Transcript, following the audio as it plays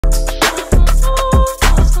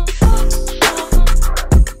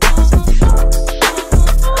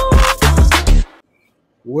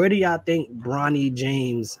Where do y'all think Bronny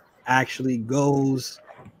James actually goes?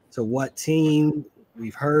 To what team?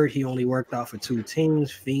 We've heard he only worked out for 2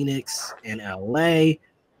 teams, Phoenix and LA.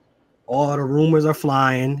 All the rumors are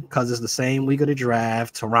flying because it's the same week of the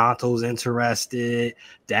draft. Toronto's interested.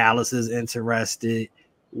 Dallas is interested.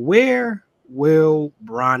 Where will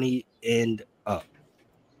Bronny end up?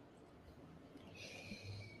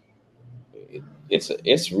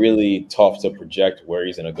 It's really tough to project where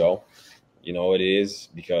he's gonna go. You know, it is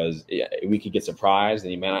because we could get surprised and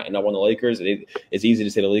he may not end up on the Lakers. It's easy to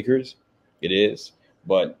say the Lakers. It is.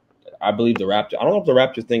 But I believe the Raptors. I don't know if the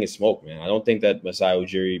Raptors thing is smoke, man. I don't think that Masai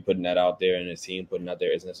Ujiri putting that out there and his team putting that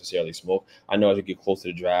there is necessarily smoke. I know as we get close to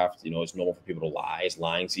the draft, you know, it's normal for people to lie. It's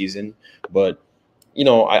lying season. But, you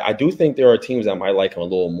know, I do think there are teams that might like him a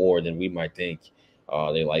little more than we might think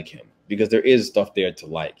they like him. Because there is stuff there to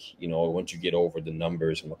like, you know, once you get over the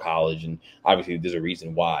numbers from the college. And obviously there's a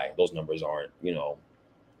reason why those numbers aren't, you know,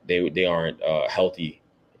 they aren't healthy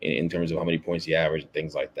in terms of how many points he averaged and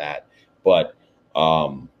things like that. But,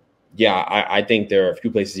 yeah, I think there are a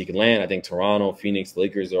few places he can land. I think Toronto, Phoenix,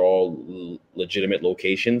 Lakers are all legitimate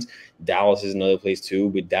locations. Dallas is another place too,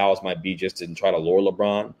 but Dallas might be just to try to lure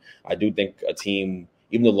LeBron. I do think a team,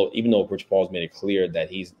 even though Rich Paul's made it clear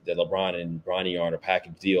that LeBron and Bronny are on a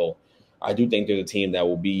package deal, I do think there's a team that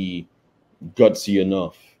will be gutsy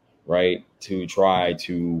enough, right, to try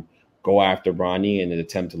to go after Bronny and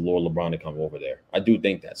attempt to lure LeBron to come over there. I do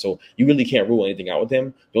think that. So you really can't rule anything out with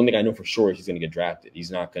him. The only thing I know for sure is he's going to get drafted.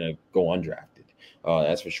 He's not going to go undrafted.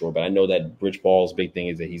 That's for sure. But I know that Rich Paul's big thing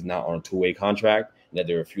is that he's not on a 2-way contract and that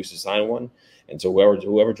they refuse to sign one. And so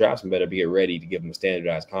whoever drafts him better be ready to give him a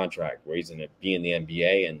standardized contract where he's going to be in the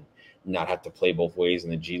NBA and not have to play both ways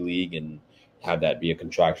in the G League and have that be a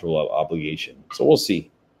contractual obligation. So we'll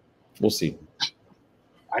see. We'll see.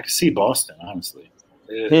 I could see Boston, honestly.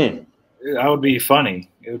 That would be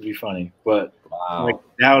funny. It would be funny. But like,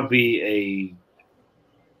 that would be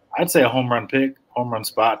I'd say a home run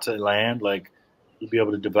spot to land. Like, you'd be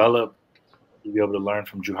able to develop. You'd be able to learn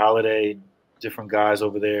from Drew Holiday, different guys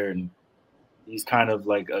over there. And he's kind of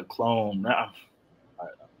like a clone.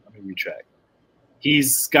 Let me retract.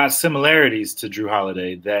 He's got similarities to Drew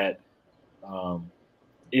Holiday that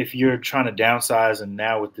if you're trying to downsize and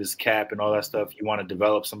now with this cap and all that stuff, you want to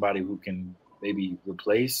develop somebody who can maybe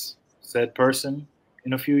replace said person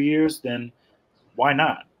in a few years, then why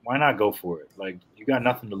not? Why not go for it? Like, you got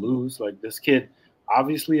nothing to lose. Like, this kid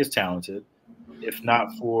obviously is talented, if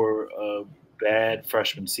not for a bad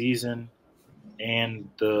freshman season and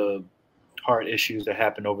the heart issues that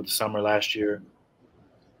happened over the summer last year,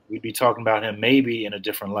 we'd be talking about him maybe in a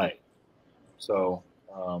different light. So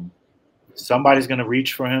somebody's going to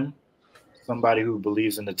reach for him, somebody who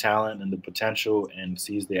believes in the talent and the potential and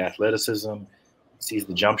sees the athleticism, sees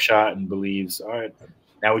the jump shot and believes, all right,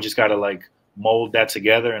 now we just got to like mold that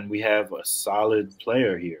together and we have a solid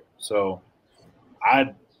player here. So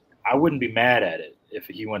I wouldn't be mad at it if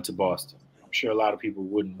he went to Boston. I'm sure a lot of people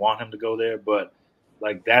wouldn't want him to go there, but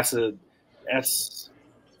like that's a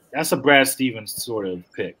Brad Stevens sort of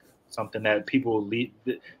pick, something that people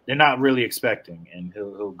they're not really expecting, and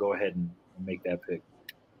he'll go ahead and make that pick.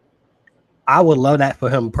 I would love that for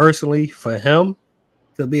him personally, for him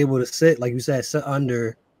to be able to sit, like you said, sit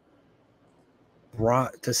under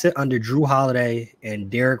Drew Holiday and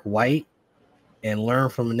Derek White and learn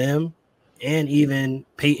from them, and even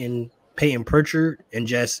Peyton Pritchard. And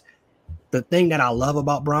just the thing that I love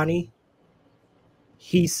about Bronny,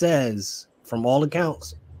 he says, from all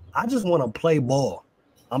accounts, I just want to play ball.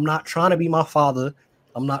 I'm not trying to be my father.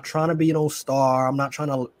 I'm not trying to be no star. I'm not trying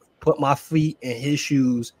to put my feet in his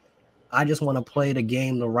shoes. I just want to play the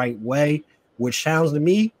game the right way, which sounds to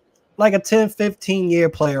me like a 10, 15-year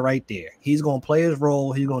player right there. He's going to play his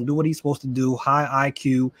role. He's going to do what he's supposed to do, high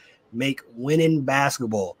IQ, make winning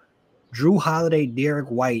basketball. Drew Holiday, Derek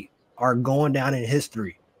White are going down in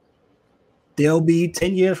history. They'll be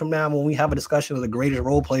 10 years from now when we have a discussion of the greatest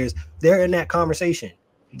role players. They're in that conversation.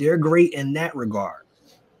 They're great in that regard.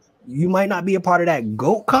 You might not be a part of that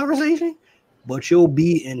GOAT conversation, but you'll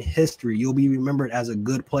be in history. You'll be remembered as a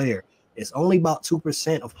good player. It's only about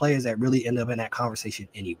 2% of players that really end up in that conversation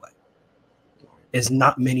anyway. It's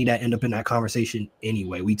not many that end up in that conversation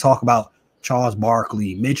anyway. We talk about Charles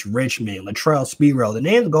Barkley, Mitch Richmond, Latrell Sprewell. The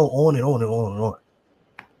names go on and on and on and on.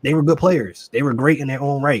 They were good players. They were great in their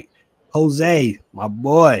own right. Jose, my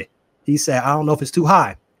boy, he said, I don't know if it's too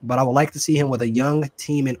high, but I would like to see him with a young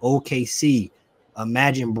team in OKC.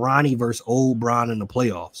 Imagine Bronny versus old Bron in the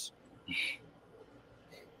playoffs.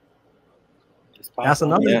 That's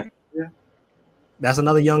another. Yeah. That's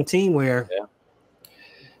another young team where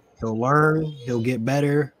he'll learn, he'll get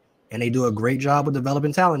better, and they do a great job with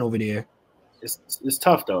developing talent over there. It's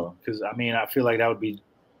tough though, because I mean I feel like that would be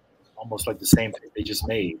almost like the same pick they just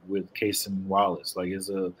made with Case and Wallace. Like is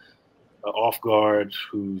a off guard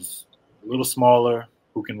who's a little smaller,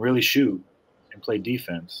 who can really shoot and play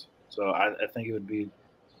defense. So I think it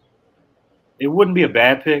wouldn't be a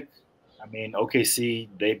bad pick. I mean, OKC,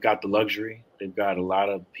 they've got the luxury. They've got a lot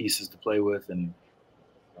of pieces to play with and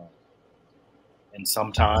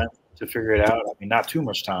some time to figure it out. I mean, not too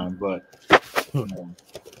much time, but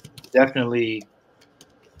definitely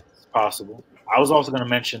it's possible. I was also going to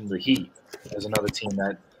mention the Heat as another team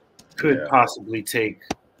that could possibly take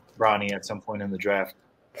Bronny at some point in the draft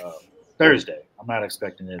Thursday. I'm not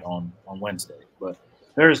expecting it on Wednesday, but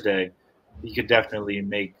Thursday he could definitely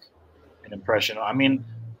make an impression. I mean,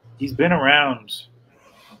 he's been around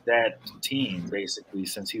that team basically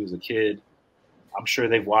since he was a kid. I'm sure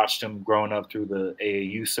they've watched him growing up through the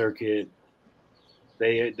AAU circuit.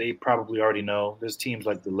 They probably already know. There's teams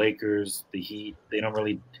like the Lakers, the Heat. They don't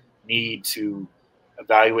really need to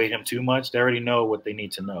evaluate him too much. They already know what they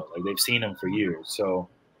need to know. Like they've seen him for years. So,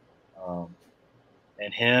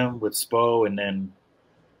 and him with Spo, and then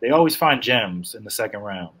they always find gems in the second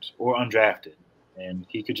round or undrafted, and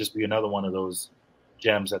he could just be another one of those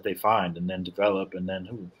gems that they find and then develop. And then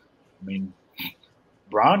who? I mean,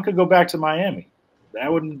 Bron could go back to Miami.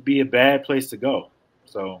 That wouldn't be a bad place to go.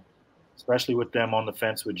 So, especially with them on the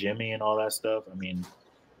fence with Jimmy and all that stuff. I mean,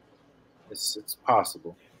 it's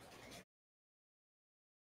possible.